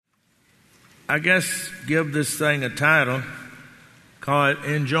I guess, give this thing a title, call it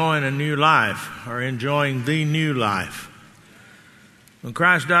Enjoying a New Life, or Enjoying the New Life. When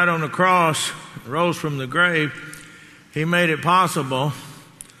Christ died on the cross, rose from the grave, He made it possible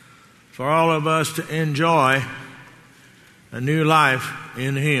for all of us to enjoy a new life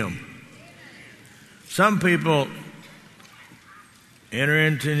in Him. Some people enter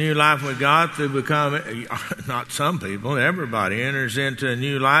into a new life with God to become, not some people, everybody enters into a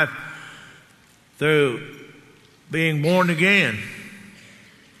new life through being born again.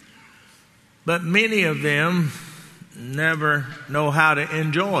 But many of them never know how to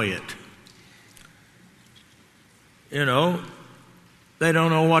enjoy it. You know, they don't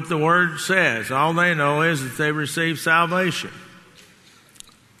know what the Word says. All they know is that they receive salvation.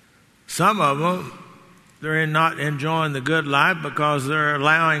 Some of them, they're not enjoying the good life because they're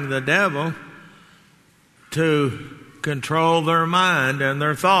allowing the devil to control their mind and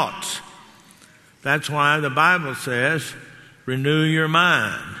their thoughts. That's why the Bible says, renew your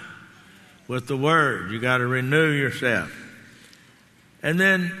mind with the Word. You got to renew yourself. And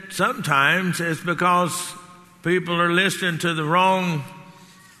then sometimes it's because people are listening to the wrong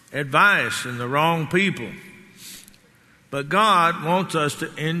advice and the wrong people. But God wants us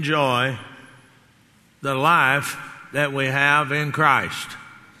to enjoy the life that we have in Christ.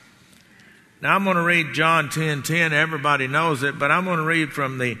 Now I'm going to read John 10:10. Everybody knows it, but I'm going to read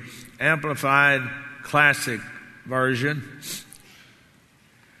from the Amplified Classic Version.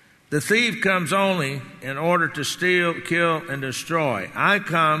 The thief comes only in order to steal, kill, and destroy. I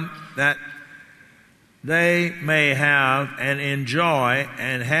come that they may have and enjoy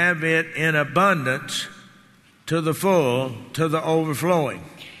and have it in abundance to the full, to the overflowing.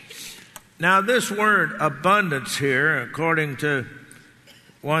 Now, this word abundance here, according to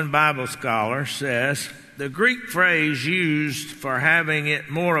one Bible scholar, says the Greek phrase used for having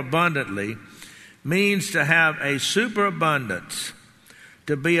it more abundantly means to have a superabundance,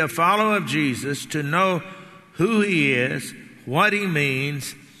 to be a follower of Jesus, to know who He is, what He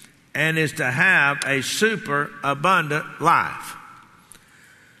means, and is to have a superabundant life.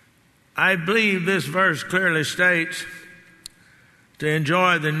 I believe this verse clearly states to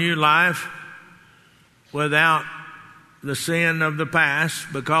enjoy the new life without the sin of the past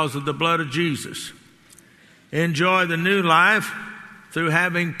because of the blood of Jesus. Enjoy the new life through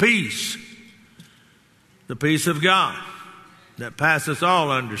having peace, the peace of God that passeth all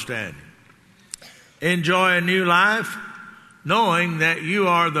understanding. Enjoy a new life knowing that you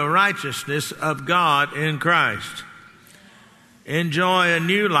are the righteousness of God in Christ. Enjoy a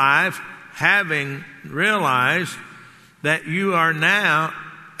new life having realized that you are now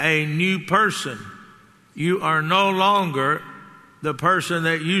a new person. You are no longer the person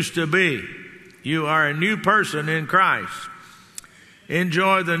that used to be. You are a new person in Christ.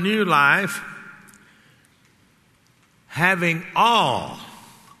 Enjoy the new life having all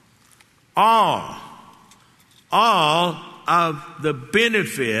of the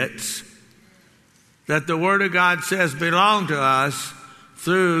benefits that the Word of God says belong to us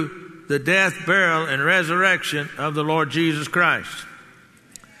through the death, burial, and resurrection of the Lord Jesus Christ.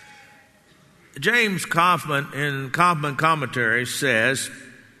 James Kaufman in Kaufman Commentary says,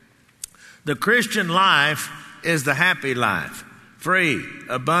 the Christian life is the happy life, free,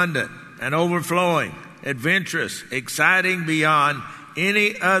 abundant, and overflowing, adventurous, exciting beyond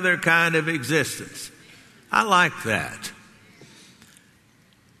any other kind of existence. I like that.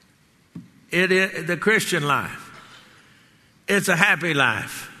 It is the Christian life. It's a happy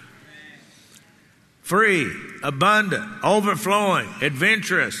life. Free, abundant, overflowing,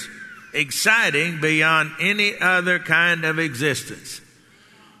 adventurous, exciting beyond any other kind of existence.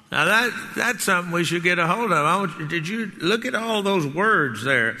 Now that's something we should get a hold of. Did you look at all those words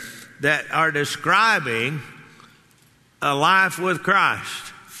there that are describing a life with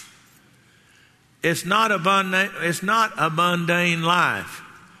Christ? It's not a mundane life.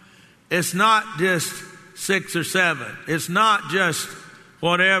 It's not just 6 or 7. It's not just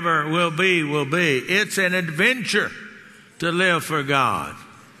whatever will be, will be. It's an adventure to live for God.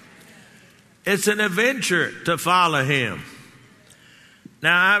 It's an adventure to follow Him.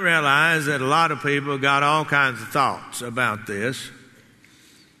 Now, I realize that a lot of people got all kinds of thoughts about this.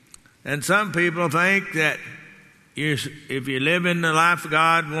 And some people think that if you live in the life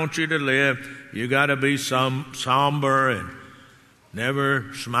God wants you to live, you got to be somber and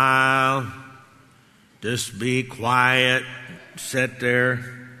never smile, just be quiet, sit there.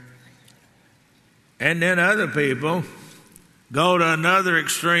 And then other people go to another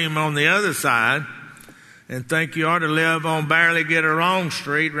extreme on the other side and think you ought to live on Barely Get Along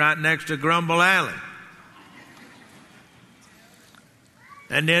Street right next to Grumble Alley.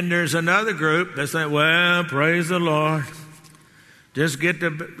 And then there's another group that say, well, praise the Lord. Just get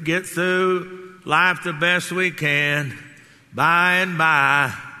through life the best we can. By and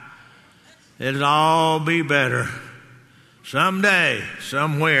by, it'll all be better. Someday,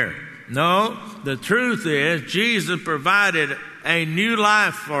 somewhere. No, the truth is Jesus provided a new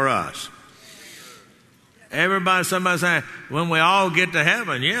life for us. Somebody say, when we all get to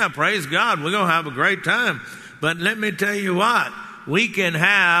heaven, yeah, praise God, we're going to have a great time. But let me tell you what, we can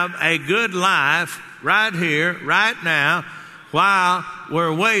have a good life right here, right now, while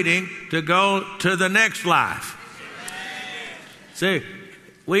we're waiting to go to the next life. See,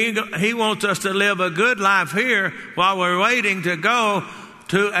 He wants us to live a good life here while we're waiting to go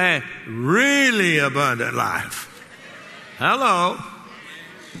to a really abundant life. Hello.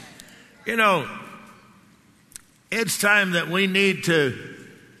 You know, it's time that we need to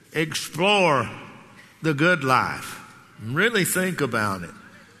explore the good life. Really think about it.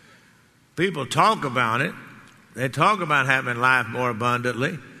 People talk about it. They talk about having life more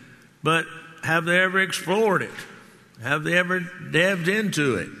abundantly, but have they ever explored it? Have they ever delved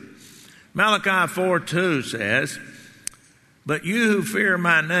into it? Malachi 4:2 says, but you who fear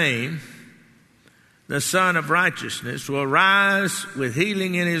my name, the Son of Righteousness, will rise with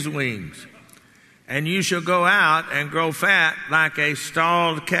healing in his wings, and you shall go out and grow fat like a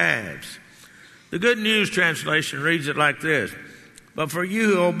stalled calves. The Good News translation reads it like this, but for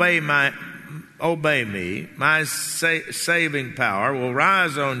you who obey me, my saving power will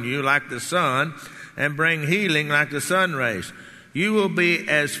rise on you like the sun and bring healing like the sun rays. You will be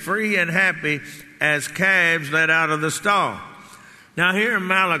as free and happy as calves let out of the stall. Now here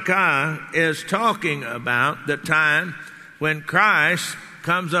Malachi is talking about the time when Christ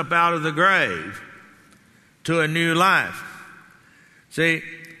comes up out of the grave to a new life. See,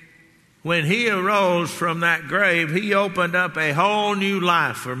 when he arose from that grave, he opened up a whole new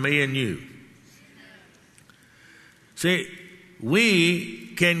life for me and you. See,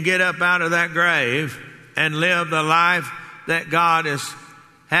 we can get up out of that grave and live the life that God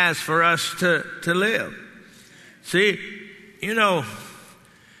has for us to live. See, you know,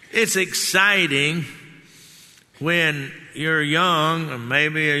 it's exciting when you're young, or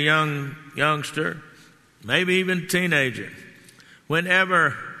maybe a youngster, maybe even a teenager,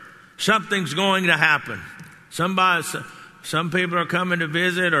 whenever something's going to happen. Some people are coming to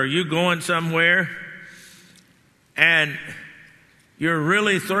visit, or you going somewhere, and you're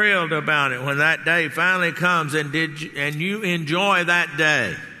really thrilled about it when that day finally comes, and you enjoy that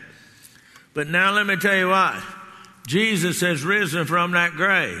day. But now let me tell you what, Jesus has risen from that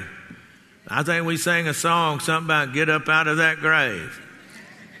grave. I think we sang a song, something about get up out of that grave.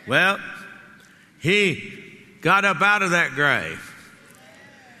 Well, he got up out of that grave.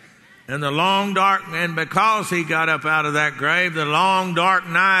 And because he got up out of that grave, the long dark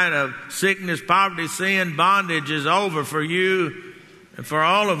night of sickness, poverty, sin, bondage is over for you and for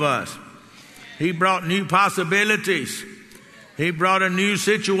all of us. He brought new possibilities. He brought a new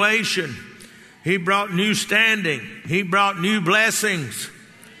situation. He brought new standing. He brought new blessings.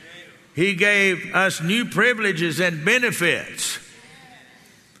 He gave us new privileges and benefits.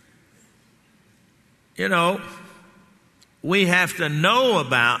 You know, we have to know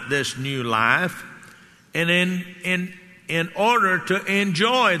about this new life, and in order to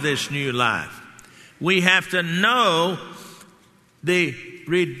enjoy this new life, we have to know the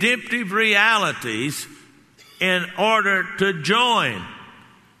redemptive realities in order to join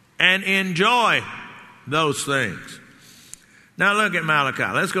and enjoy those things. Now look at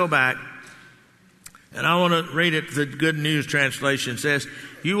Malachi. Let's go back. And I want to read it. The Good News translation says,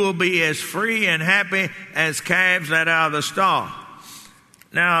 you will be as free and happy as calves let out of the stall.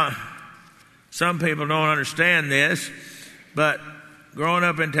 Now, some people don't understand this, but growing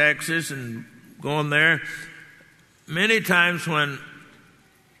up in Texas and going there, many times when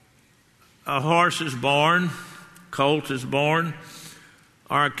a horse is born, colt is born,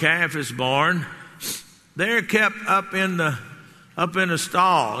 or a calf is born, they're kept up in the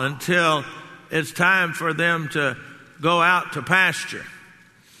stall until it's time for them to go out to pasture.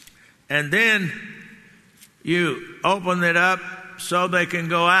 And then you open it up so they can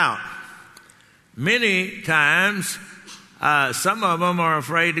go out. Many times, some of them are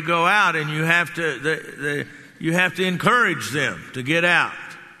afraid to go out, and you have to encourage them to get out.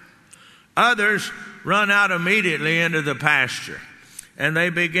 Others run out immediately into the pasture, and they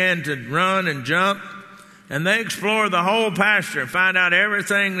begin to run and jump, and they explore the whole pasture and find out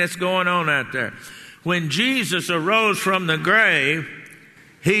everything that's going on out there. When Jesus arose from the grave,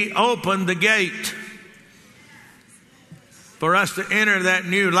 he opened the gate for us to enter that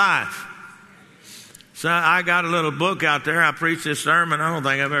new life. So I got a little book out there. I preached this sermon. I don't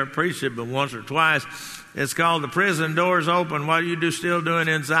think I've ever preached it but once or twice. It's called The Prison Doors Open. What are you still doing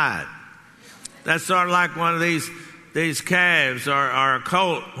inside? That's sort of like one of these calves or a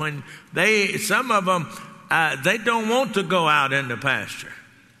colt. When some of them, they don't want to go out in the pasture.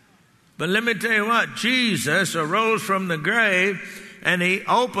 But let me tell you what, Jesus arose from the grave and he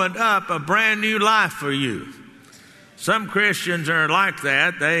opened up a brand new life for you. Some Christians are like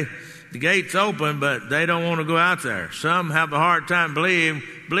that. The gate's open, but they don't want to go out there. Some have a hard time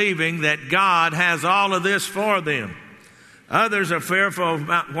believing that God has all of this for them. Others are fearful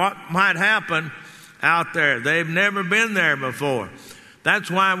about what might happen out there. They've never been there before. That's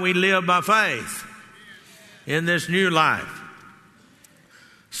why we live by faith in this new life.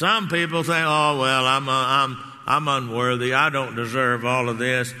 Some people think, oh, well, I'm unworthy. I don't deserve all of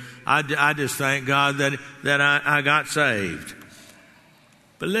this. I just thank God that I got saved.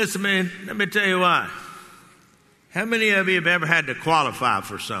 But listen, let me tell you what. How many of you have ever had to qualify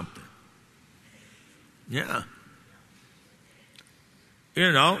for something? Yeah.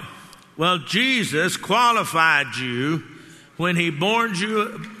 Well, Jesus qualified you when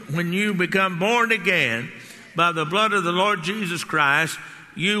you become born again by the blood of the Lord Jesus Christ.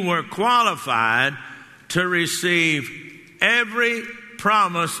 You were qualified to receive every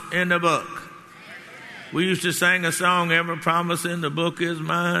promise in the book. We used to sing a song, every promise in the book is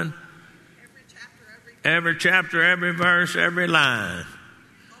mine. Every chapter, every verse, every line.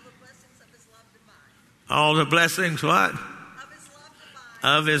 All the blessings what?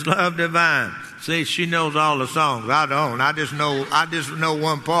 Of his love divine. See, she knows all the songs. I don't. I just know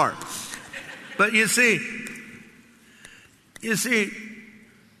one part. But you see,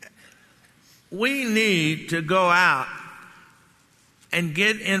 we need to go out and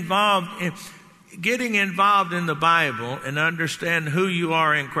get involved getting involved in the Bible and understand who you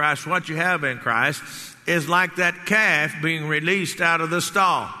are in Christ, what you have in Christ, is like that calf being released out of the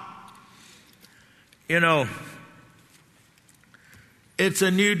stall. It's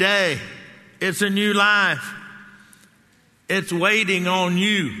a new day. It's a new life. It's waiting on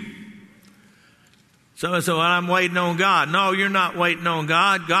you. Someone said, well, I'm waiting on God. No, you're not waiting on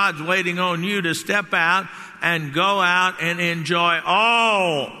God. God's waiting on you to step out and go out and enjoy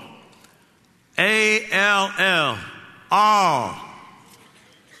all. A-L-L. All.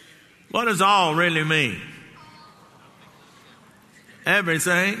 What does all really mean?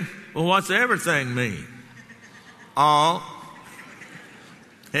 Everything. Well, what's everything mean? All.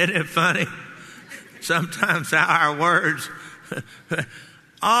 Isn't it funny? Sometimes how our words...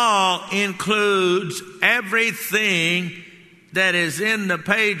 all includes everything that is in the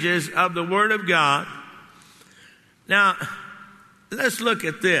pages of the Word of God. Now, let's look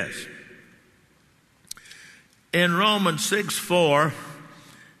at this. In Romans 6:4,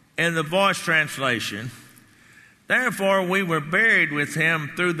 in the Voice translation, therefore we were buried with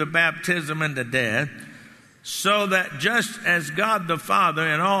him through the baptism into death, so that just as God the Father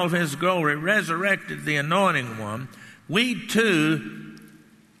in all of his glory resurrected the anointing one, we too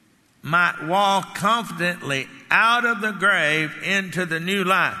might walk confidently out of the grave into the new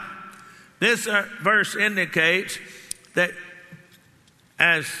life. This verse indicates that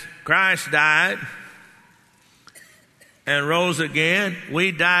as Christ died and rose again,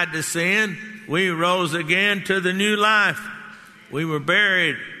 we died to sin, we rose again to the new life. We were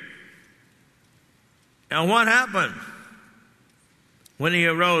buried. And what happened when he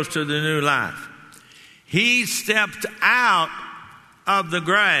arose to the new life? He stepped out of the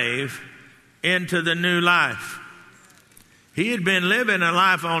grave into the new life. He had been living a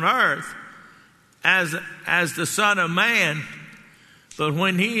life on earth as the Son of Man, but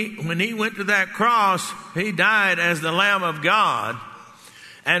when he went to that cross, he died as the Lamb of God.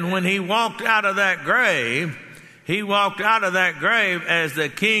 And when he walked out of that grave, he walked out of that grave as the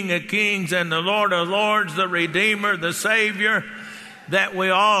King of Kings and the Lord of Lords, the Redeemer, the Savior that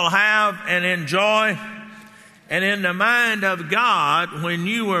we all have and enjoy. And in the mind of God, when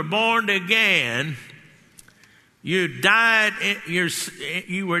you were born again, you died,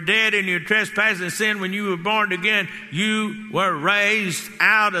 you were dead in your trespass and sin. When you were born again, you were raised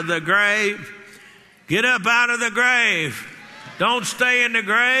out of the grave. Get up out of the grave. Don't stay in the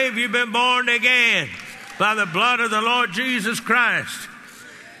grave. You've been born again by the blood of the Lord Jesus Christ.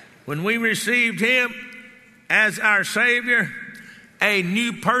 When we received him as our Savior, a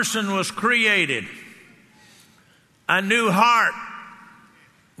new person was created. A new heart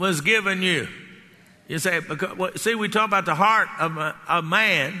was given you. You say, see, we talk about the heart of a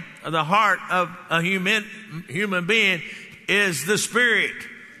man, the heart of a human being is the spirit.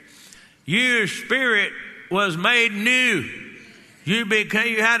 Your spirit was made new. You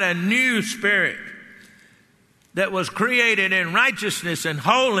had a new spirit. that was created in righteousness and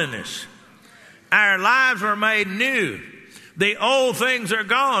holiness. Our lives were made new. The old things are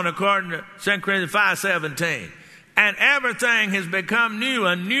gone, according to 2 Corinthians 5:17. And everything has become new.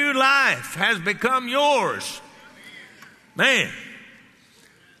 A new life has become yours. Man,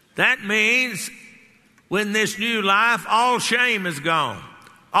 that means when this new life, all shame is gone.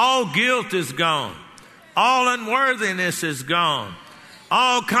 All guilt is gone. All unworthiness is gone.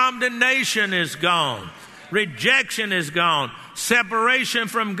 All condemnation is gone. Rejection is gone. Separation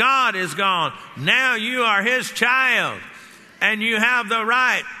from God is gone. Now you are His child. And you have the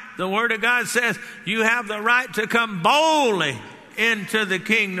right. The Word of God says you have the right to come boldly into the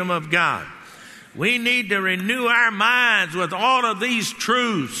kingdom of God. We need to renew our minds with all of these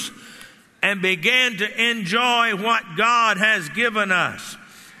truths and begin to enjoy what God has given us.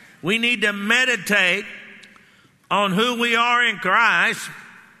 We need to meditate on who we are in Christ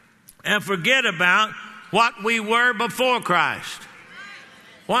and forget about what we were before Christ.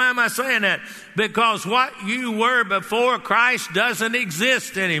 Why am I saying that? Because what you were before Christ doesn't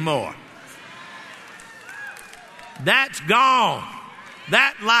exist anymore. That's gone.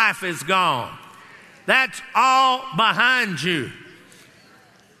 That life is gone. That's all behind you.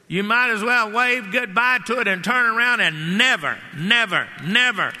 You might as well wave goodbye to it and turn around and never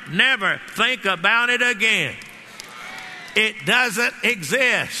think about it again. It doesn't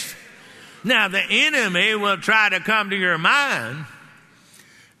exist. Now, the enemy will try to come to your mind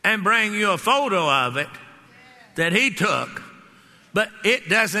and bring you a photo of it that he took, but it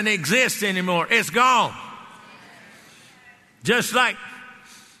doesn't exist anymore. It's gone. Just like,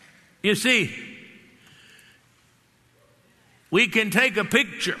 you see, we can take a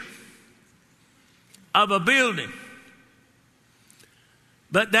picture of a building,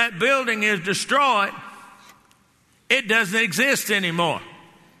 but that building is destroyed. It doesn't exist anymore.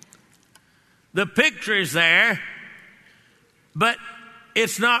 The picture is there, but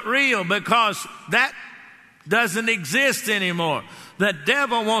it's not real because that doesn't exist anymore. The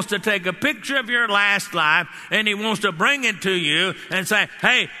devil wants to take a picture of your last life and he wants to bring it to you and say,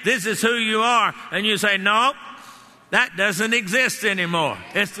 hey, this is who you are. And you say, no, that doesn't exist anymore.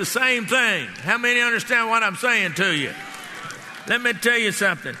 It's the same thing. How many understand what I'm saying to you? Let me tell you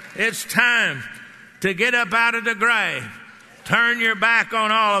something. It's time to get up out of the grave, turn your back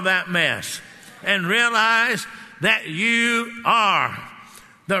on all of that mess, and realize that you are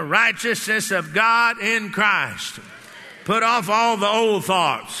the righteousness of God in Christ. Put off all the old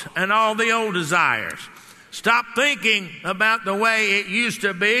thoughts and all the old desires. Stop thinking about the way it used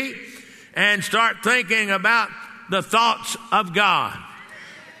to be and start thinking about the thoughts of God.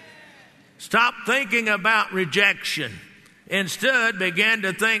 Stop thinking about rejection. Instead, begin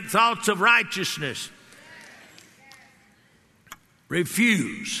to think thoughts of righteousness.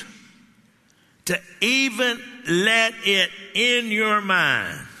 Refuse to even let it in your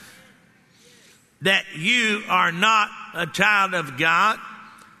mind that you are not a child of God.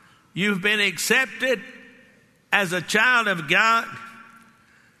 You've been accepted as a child of God.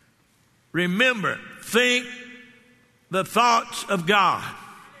 Remember, think the thoughts of God.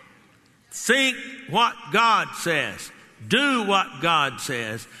 Think what God says. Do what God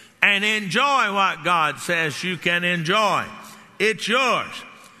says. And enjoy what God says you can enjoy. It's yours.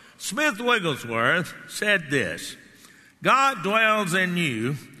 Smith Wigglesworth said this: God dwells in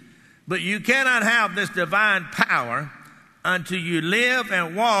you, but you cannot have this divine power until you live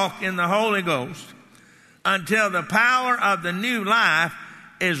and walk in the Holy Ghost, until the power of the new life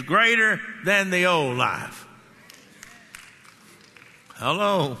is greater than the old life.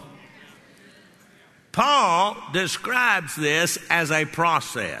 Hello. Paul describes this as a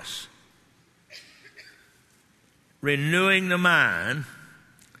process. Renewing the mind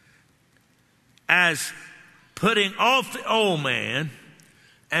as putting off the old man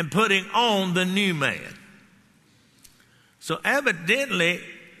and putting on the new man. So evidently,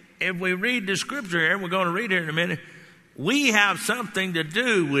 if we read the scripture here, we're going to read it in a minute, we have something to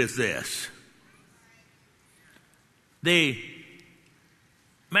do with this. The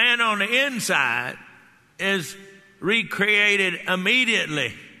man on the inside is recreated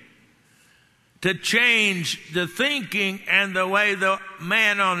immediately to change the thinking, and the way the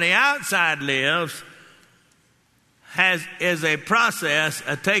man on the outside lives is a process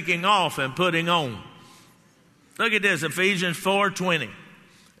of taking off and putting on. Look at this, Ephesians 4:20.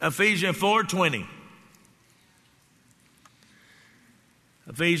 Ephesians 4:20.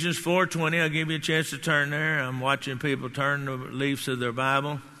 Ephesians 4:20. I'll give you a chance to turn there. I'm watching people turn the leaves of their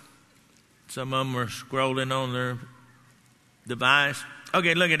Bible. Some of them are scrolling on their device.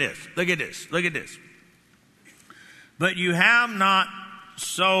 Okay, look at this. Look at this. Look at this. But you have not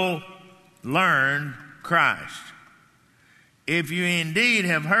so learned Christ. If you indeed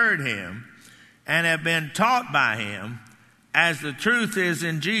have heard him and have been taught by him, as the truth is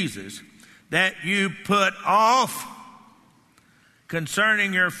in Jesus, that you put off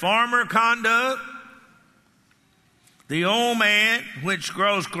concerning your former conduct the old man which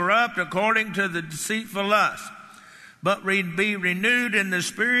grows corrupt according to the deceitful lust, but be renewed in the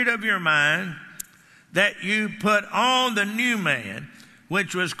spirit of your mind, that you put on the new man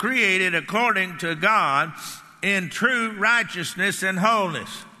which was created according to God in true righteousness and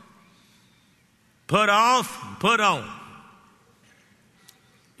wholeness. Put off, put on.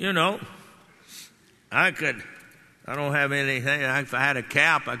 You know, I don't have anything. If I had a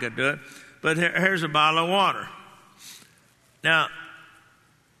cap, I could do it. But here's a bottle of water. Now,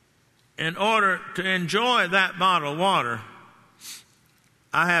 in order to enjoy that bottle of water,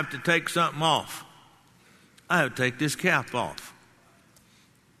 I have to take something off. I have to take this cap off.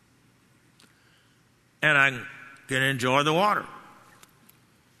 And I can enjoy the water.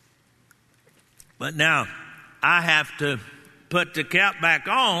 But now, I have to put the cap back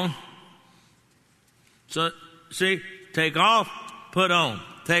on. So, see, take off, put on.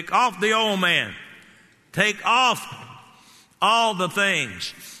 Take off the old man. Take off all the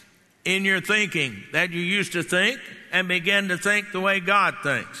things in your thinking that you used to think and begin to think the way God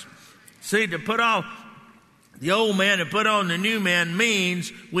thinks. See, to put off the old man and put on the new man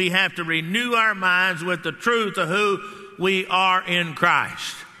means we have to renew our minds with the truth of who we are in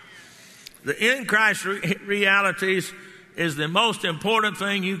Christ. The in Christ realities is the most important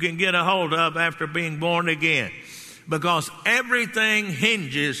thing you can get a hold of after being born again, because everything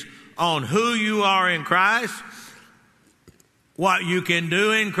hinges on who you are in Christ, what you can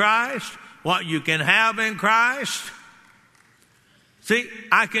do in Christ, what you can have in Christ. See,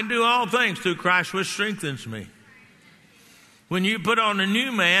 I can do all things through Christ which strengthens me. When you put on a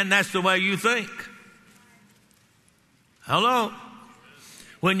new man, that's the way you think. Hello?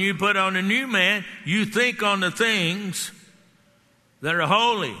 When you put on a new man, you think on the things that are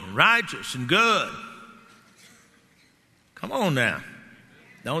holy and righteous and good. Come on now.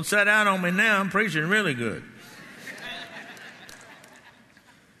 Don't sit down on me now. I'm preaching really good.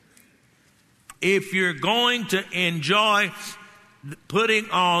 If you're going to enjoy putting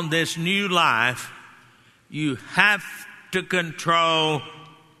on this new life, you have to control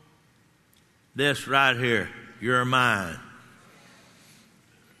this right here, your mind.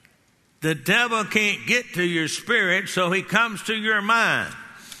 The devil can't get to your spirit, so he comes to your mind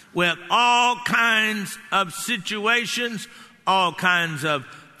with all kinds of situations, all kinds of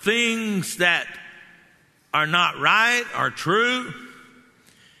things that are not right or true.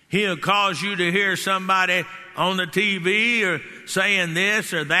 He'll cause you to hear somebody on the TV or saying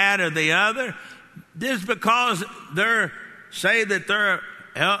this or that or the other. This because say that they're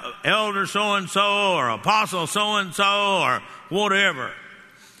elder so-and-so or apostle so-and-so or whatever.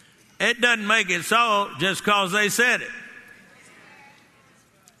 It doesn't make it so just because they said it.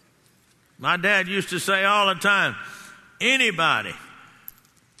 My dad used to say all the time, anybody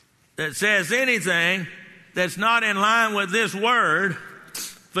that says anything that's not in line with this word,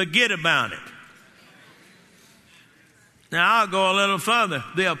 forget about it. Now, I'll go a little further.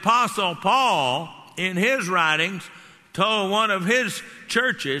 The Apostle Paul, in his writings, told one of his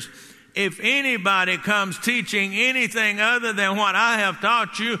churches, if anybody comes teaching anything other than what I have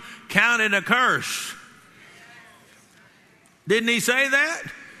taught you, count it a curse. Didn't he say that?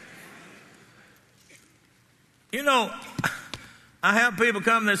 You know, I have people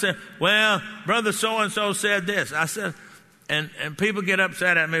come and say, well, brother so-and-so said this. I said, and people get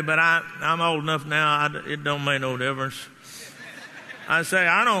upset at me, but I'm old enough now, it don't make no difference. I say,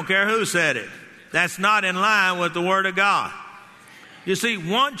 I don't care who said it. That's not in line with the Word of God. You see,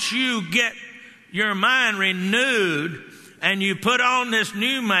 once you get your mind renewed and you put on this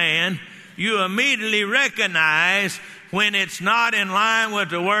new man, you immediately recognize when it's not in line with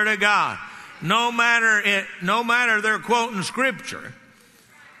the Word of God. No matter they're quoting Scripture.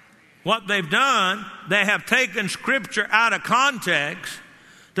 What they've done, they have taken Scripture out of context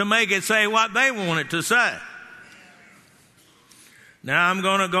to make it say what they want it to say. Now I'm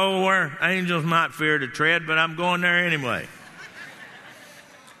going to go where angels might fear to tread, but I'm going there anyway.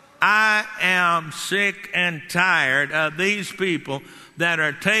 I am sick and tired of these people that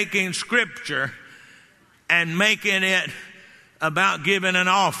are taking Scripture and making it about giving an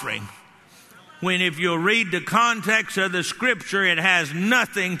offering. When if you'll read the context of the Scripture, it has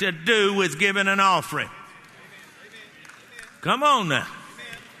nothing to do with giving an offering. Come on now.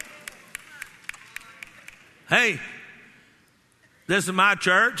 Hey, this is my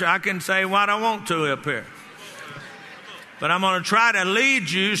church. I can say what I want to up here. But I'm going to try to lead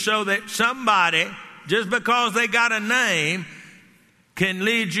you so that somebody just because they got a name, can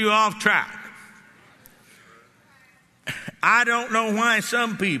lead you off track. I don't know why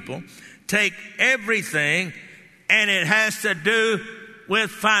some people take everything and it has to do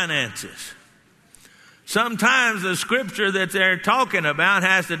with finances. Sometimes the scripture that they're talking about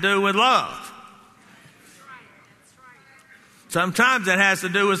has to do with love. Sometimes it has to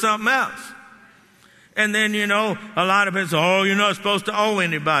do with something else. And then, a lot of people say, oh, you're not supposed to owe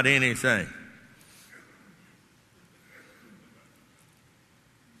anybody anything.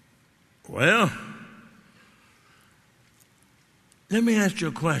 Well, let me ask you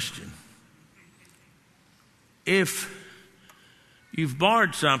a question. If you've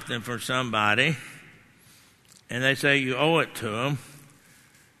borrowed something from somebody and they say you owe it to them,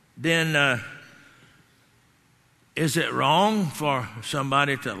 then is it wrong for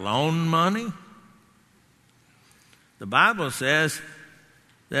somebody to loan money? The Bible says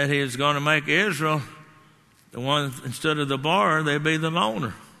that He is going to make Israel the one, instead of the borrower, they be the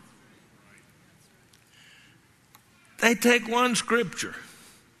loaner. They take one scripture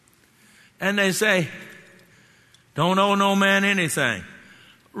and they say, don't owe no man anything.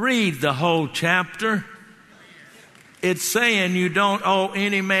 Read the whole chapter. It's saying you don't owe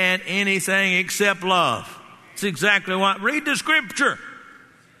any man anything except love. It's exactly what. Read the scripture.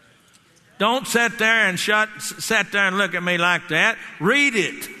 Don't sit there and look at me like that. Read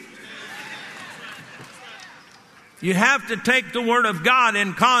it. You have to take the Word of God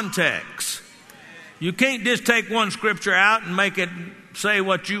in context. You can't just take one scripture out and make it say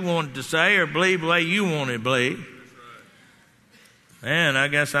what you want it to say or believe the way you want to believe. Man, I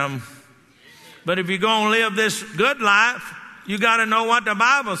guess But if you're going to live this good life, you got to know what the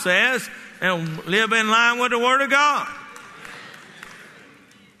Bible says and live in line with the Word of God.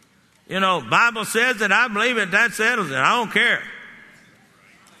 Bible says that I believe it, that settles it. I don't care.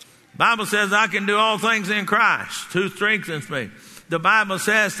 Bible says I can do all things in Christ who strengthens me. The Bible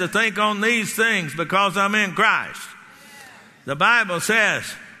says to think on these things because I'm in Christ. The Bible says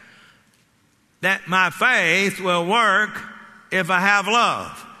that my faith will work if I have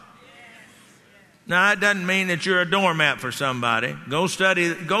love. Now, that doesn't mean that you're a doormat for somebody. Go study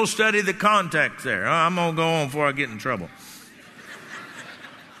the context there. I'm going to go on before I get in trouble.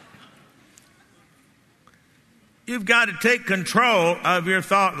 You've got to take control of your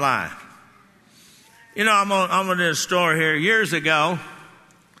thought life. I'm going to do a story here. Years ago,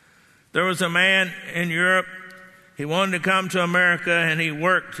 there was a man in Europe. He wanted to come to America, and he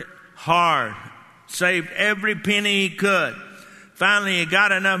worked hard, saved every penny he could. Finally, he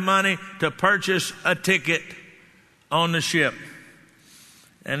got enough money to purchase a ticket on the ship.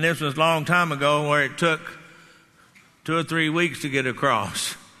 And this was a long time ago where it took 2 or 3 weeks to get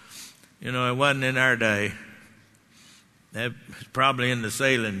across. It wasn't in our day. That was probably in the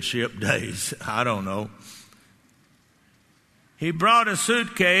sailing ship days. I don't know. He brought a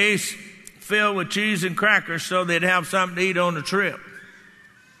suitcase filled with cheese and crackers so they'd have something to eat on the trip.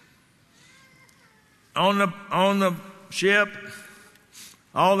 On the ship,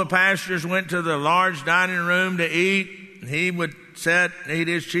 all the passengers went to the large dining room to eat. He would sit and eat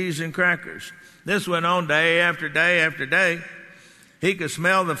his cheese and crackers. This went on day after day after day. He could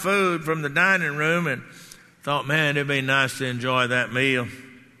smell the food from the dining room and thought, man, it'd be nice to enjoy that meal.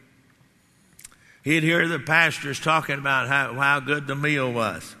 He'd hear the pastors talking about how good the meal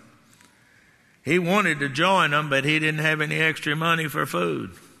was. He wanted to join them, but he didn't have any extra money for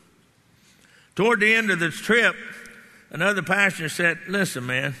food. Toward the end of the trip, another pastor said, listen,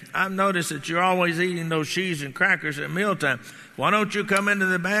 man, I've noticed that you're always eating those cheese and crackers at mealtime. Why don't you come into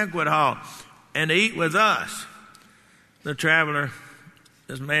the banquet hall and eat with us? The traveler,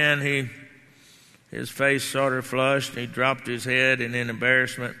 this man, his face sort of flushed. He dropped his head and in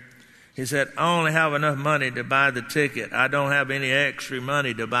embarrassment. He said, I only have enough money to buy the ticket. I don't have any extra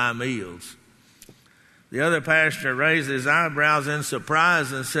money to buy meals. The other pastor raised his eyebrows in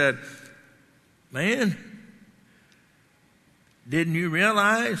surprise and said, man, didn't you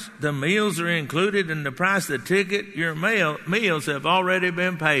realize the meals are included in the price of the ticket? Your meals have already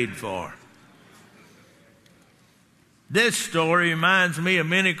been paid for. This story reminds me of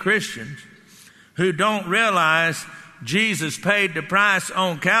many Christians who don't realize Jesus paid the price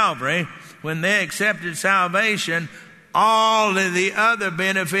on Calvary. When they accepted salvation, all of the other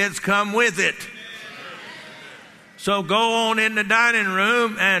benefits come with it. So go on in the dining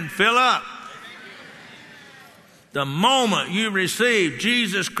room and fill up. The moment you received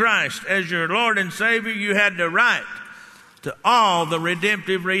Jesus Christ as your Lord and Savior, you had the right to all the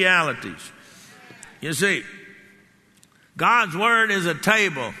redemptive realities. You see, God's Word is a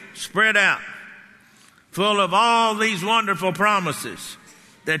table spread out, full of all these wonderful promises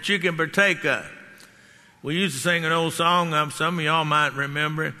that you can partake of. We used to sing an old song, some of y'all might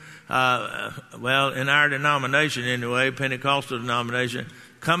remember it. Well, in our denomination anyway, Pentecostal denomination,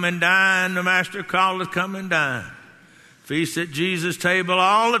 come and dine, the master calleth, come and dine. Feast at Jesus' table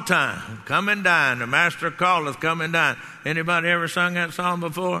all the time. Come and dine, the master calleth, come and dine. Anybody ever sung that song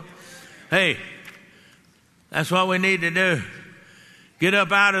before? Hey, that's what we need to do. Get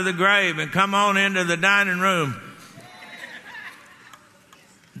up out of the grave and come on into the dining room.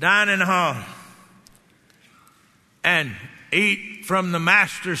 Dining hall. And eat from the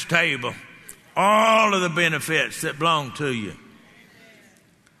master's table all of the benefits that belong to you.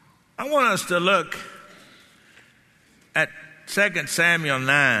 I want us to look at 2 Samuel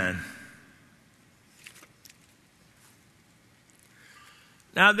 9.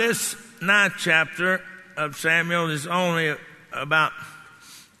 Now this 9th chapter of Samuel is only about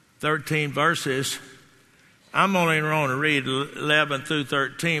 13 verses. I'm only going to read 11 through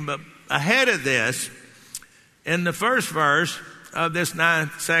 13, but ahead of this, in the first verse of this 2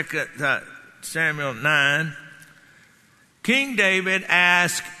 Samuel 9, King David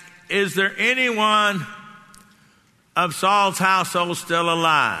asked, is there anyone of Saul's household still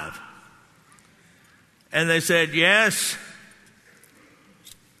alive? And they said, yes.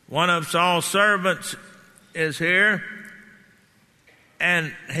 One of Saul's servants is here.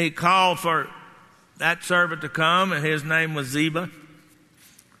 And he called for that servant to come, and his name was Ziba.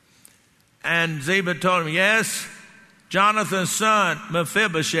 And Ziba told him, yes, Jonathan's son,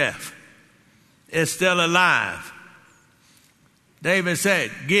 Mephibosheth, is still alive. David said,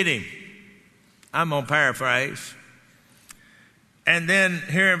 get him. I'm going to paraphrase. And then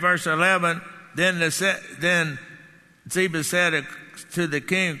here in verse 11, then Ziba said to the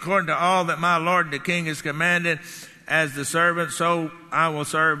king, according to all that my lord the king has commanded as the servant, so I will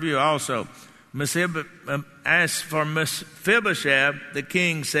serve you also. As for Mephibosheth, the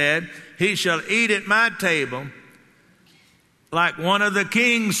king said, he shall eat at my table like one of the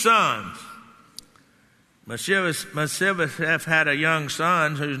king's sons. Mephibosheth had a young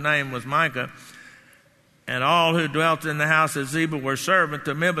son whose name was Micah, and all who dwelt in the house of Ziba were servants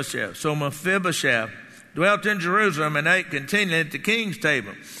to Mephibosheth. So Mephibosheth dwelt in Jerusalem and ate continually at the king's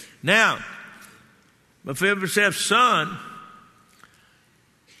table. Now, Mephibosheth's son,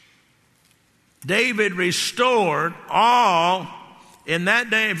 David restored all, in that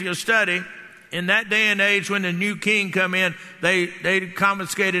day, if you'll study, in that day and age when the new king come in, they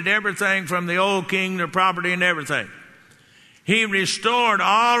confiscated everything from the old king, their property and everything. He restored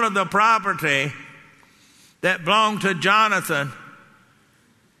all of the property that belonged to Jonathan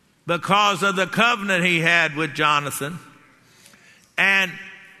because of the covenant he had with Jonathan. And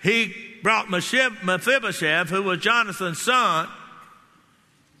he brought Mephibosheth, who was Jonathan's son,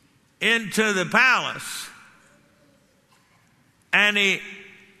 into the palace. And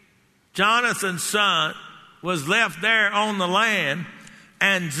Jonathan's son was left there on the land,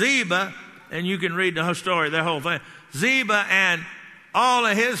 and Ziba, and you can read the whole story, the whole thing, Ziba and all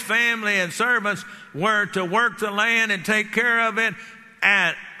of his family and servants were to work the land and take care of it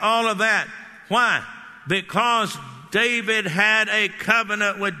and all of that. Why? Because David had a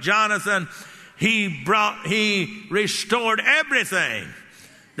covenant with Jonathan. He restored everything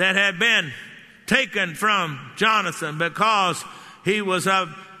that had been taken from Jonathan because he was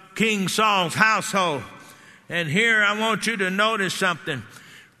of King Saul's household. And here I want you to notice something.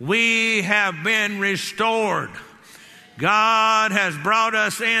 We have been restored. God has brought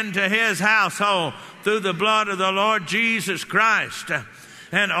us into his household through the blood of the Lord Jesus Christ.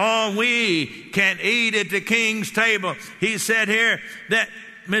 And all we can eat at the king's table. He said here that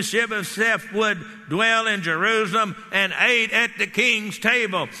Mephibosheth would dwell in Jerusalem and ate at the king's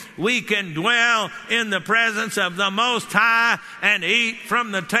table. We can dwell in the presence of the Most High and eat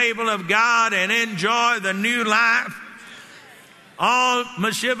from the table of God and enjoy the new life. All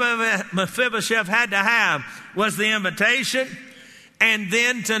Mephibosheth had to have was the invitation, and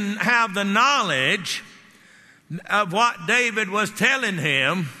then to have the knowledge of what David was telling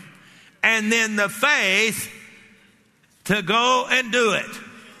him, and then the faith to go and do it.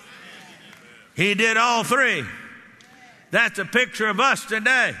 He did all three. That's a picture of us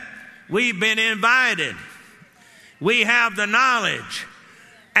today. We've been invited. We have the knowledge.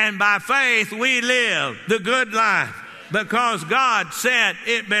 And by faith we live the good life because God said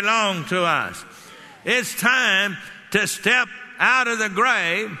it belonged to us. It's time to step out of the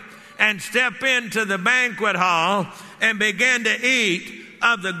grave and step into the banquet hall and begin to eat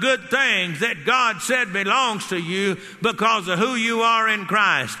of the good things that God said belongs to you because of who you are in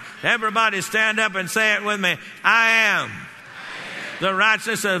Christ. Everybody stand up and say it with me. I am the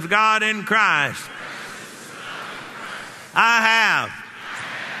righteousness of God in Christ. I have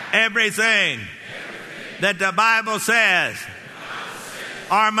everything that the Bible says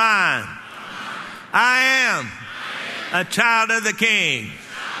are mine. I am a child of the King.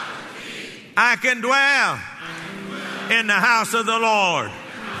 I can dwell in the house of the Lord.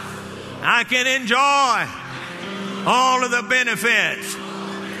 I can enjoy all of the benefits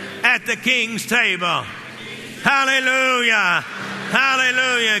at the King's table. Hallelujah.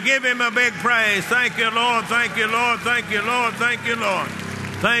 Hallelujah. Give him a big praise. Thank you, Lord. Thank you, Lord. Thank you, Lord. Thank you, Lord.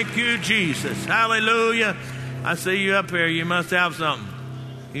 Thank you, Jesus. Hallelujah. I see you up here. You must have something.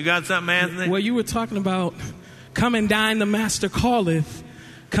 You got something, Anthony? Well, you were talking about come and dine, the master calleth.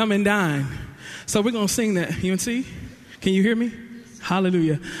 Come and dine. So we're going to sing that. You see? Can you hear me?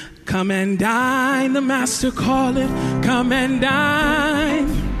 Hallelujah. Come and dine, the master calleth. Come and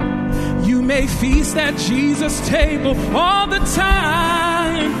dine. You may feast at Jesus' table all the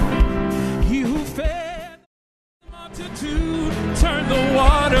time. He who fed the multitude turned the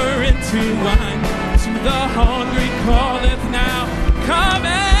water into wine. To the hungry calleth now. Come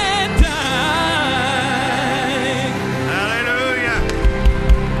and dine. Hallelujah.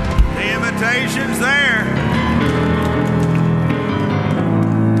 The invitation's there.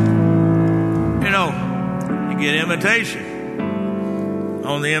 You know, you get invitation.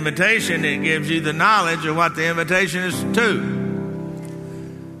 On the invitation, it gives you the knowledge of what the invitation is to.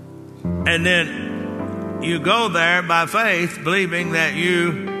 And then you go there by faith, believing that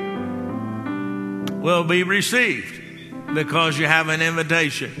you will be received because you have an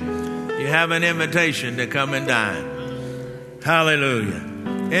invitation. You have an invitation to come and dine. Hallelujah.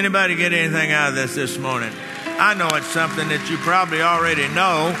 Anybody get anything out of this morning? I know it's something that you probably already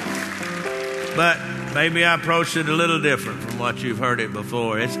know, but maybe I approached it a little different from what you've heard it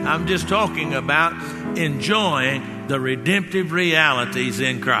before. I'm just talking about enjoying the redemptive realities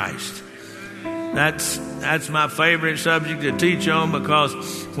in Christ. That's my favorite subject to teach on, because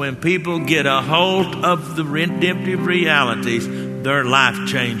when people get a hold of the redemptive realities, their life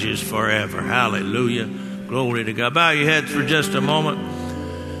changes forever. Hallelujah. Glory to God. Bow your heads for just a moment.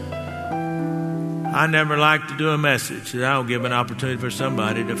 I never like to do a message that I don't give an opportunity for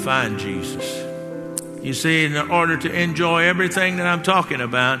somebody to find Jesus. You see, in order to enjoy everything that I'm talking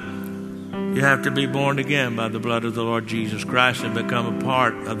about, you have to be born again by the blood of the Lord Jesus Christ and become a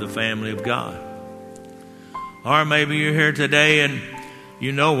part of the family of God. Or maybe you're here today and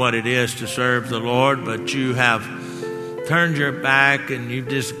you know what it is to serve the Lord, but you have turned your back and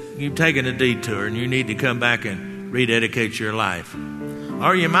you've taken a detour and you need to come back and rededicate your life.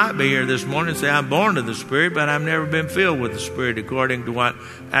 Or you might be here this morning and say, I'm born of the Spirit, but I've never been filled with the Spirit, according to what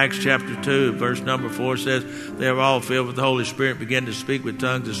Acts chapter 2, verse number 4 says. They were all filled with the Holy Spirit, began to speak with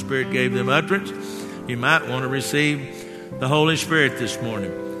tongues. The Spirit gave them utterance. You might want to receive the Holy Spirit this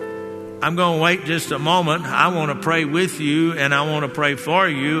morning. I'm going to wait just a moment. I want to pray with you, and I want to pray for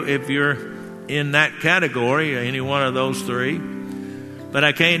you if you're in that category, any one of those three. But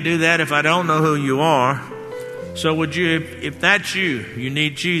I can't do that if I don't know who you are. So would you, if that's you, you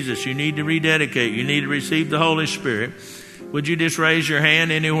need Jesus, you need to rededicate, you need to receive the Holy Spirit, would you just raise your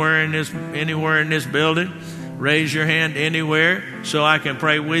hand anywhere in this building? Raise your hand anywhere so I can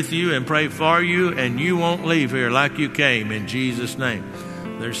pray with you and pray for you, and you won't leave here like you came, in Jesus' name.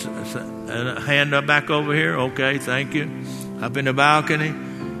 There's a hand up back over here. Okay, thank you. Up in the balcony.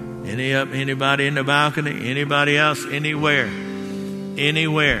 Anybody in the balcony? Anybody else? Anywhere.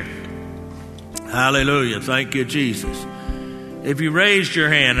 Anywhere. Hallelujah. Thank you, Jesus. If you raised your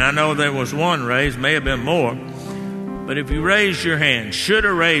hand, I know there was one raised, may have been more, but if you raised your hand, should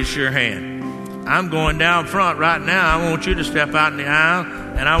have raised your hand. I'm going down front right now. I want you to step out in the aisle,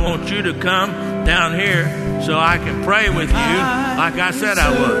 and I want you to come down here so I can pray with you like I said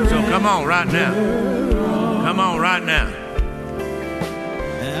I would. So come on right now. Come on right now.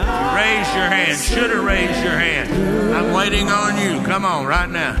 If you raised your hand, should have raised your hand. I'm waiting on you. Come on right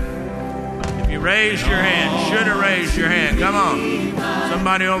now. You raised your hand, should have raised your hand. Come on.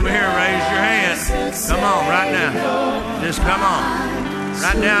 Somebody over here raised your hand. Come on, right now. Just come on.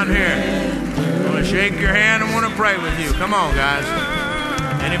 Right down here. I want to shake your hand and want to pray with you. Come on, guys.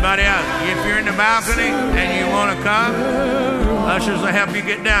 Anybody else? If you're in the balcony and you want to come, ushers will help you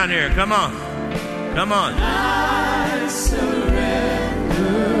get down here. Come on. Come on.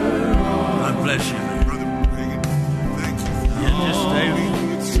 God bless you. Brother Hagin, thank you. Yeah, just stay.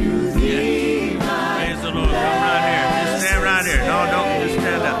 Yeah. Praise the Lord. Come right here. Just stand right here. No, don't. Just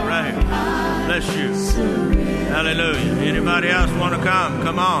stand up right here. Bless you. Hallelujah. Anybody else want to come?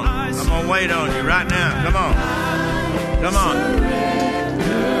 Come on. I'm going to wait on you right now. Come on. Come on.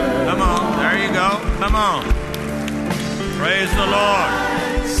 Come on. There you go. Come on. Praise the Lord.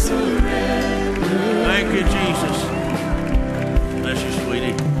 Thank you, Jesus. Bless you,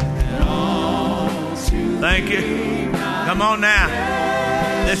 sweetie. Thank you. Come on now.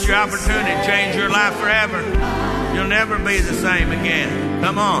 This is your opportunity to change your life forever. You'll never be the same again.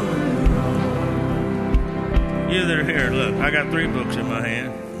 Come on. You that are here, look, I got 3 books in my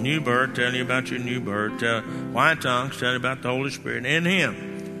hand. New birth, telling you about your new birth. Wine tongues, telling you about the Holy Spirit. In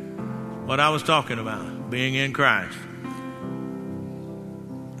Him. What I was talking about, being in Christ.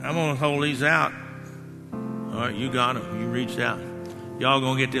 I'm going to hold these out. All right, you got them. You reached out. Y'all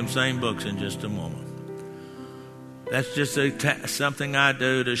going to get them same books in just a moment. That's just something I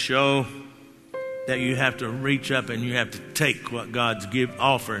do to show that you have to reach up and you have to take what God's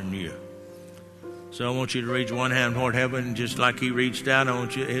offering you. So I want you to reach one hand toward heaven, just like He reached out. I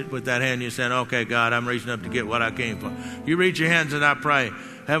want you to hit with that hand. You're saying, okay, God, I'm reaching up to get what I came for. You reach your hands and I pray.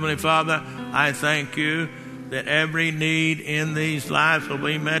 Heavenly Father, I thank you that every need in these lives will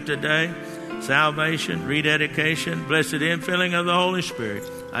be met today. Salvation, rededication, blessed infilling of the Holy Spirit.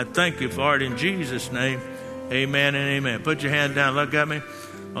 I thank you for it in Jesus' name. Amen and amen. Put your hand down. Look at me.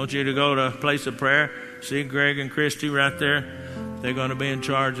 I want you to go to a place of prayer. See Greg and Christy right there. They're going to be in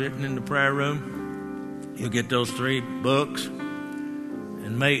charge of it in the prayer room. You'll get those 3 books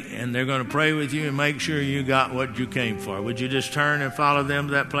and they're going to pray with you and make sure you got what you came for. Would you just turn and follow them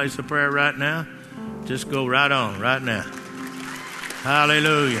to that place of prayer right now? Just go right on, right now.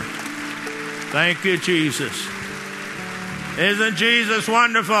 Hallelujah. Thank you, Jesus. Isn't Jesus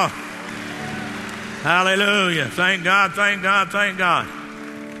wonderful? Hallelujah. Thank God, thank God, thank God.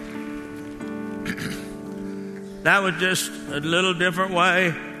 That was just a little different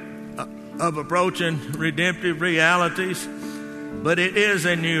way of approaching redemptive realities, but it is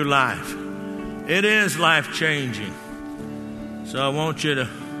a new life. It is life-changing. So I want you to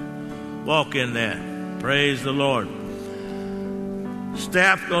walk in that. Praise the Lord.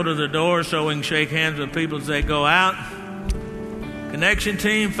 Staff, go to the door so we can shake hands with people as they go out. Connection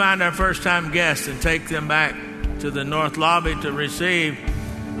team, find our first-time guests and take them back to the north lobby to receive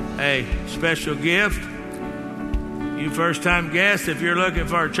a special gift. You first-time guests, if you're looking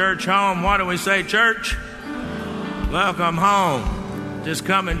for a church home, what do we say, church? Welcome home. Just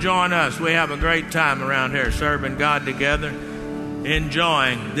come and join us. We have a great time around here serving God together,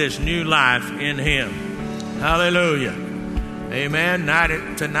 enjoying this new life in Him. Hallelujah. Amen.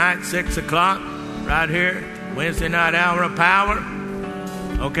 Tonight, 6 o'clock, right here, Wednesday night hour of power.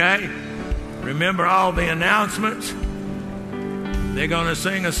 Okay? Remember all the announcements. They're going to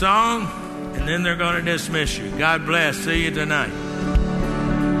sing a song, and then they're going to dismiss you. God bless. See you tonight.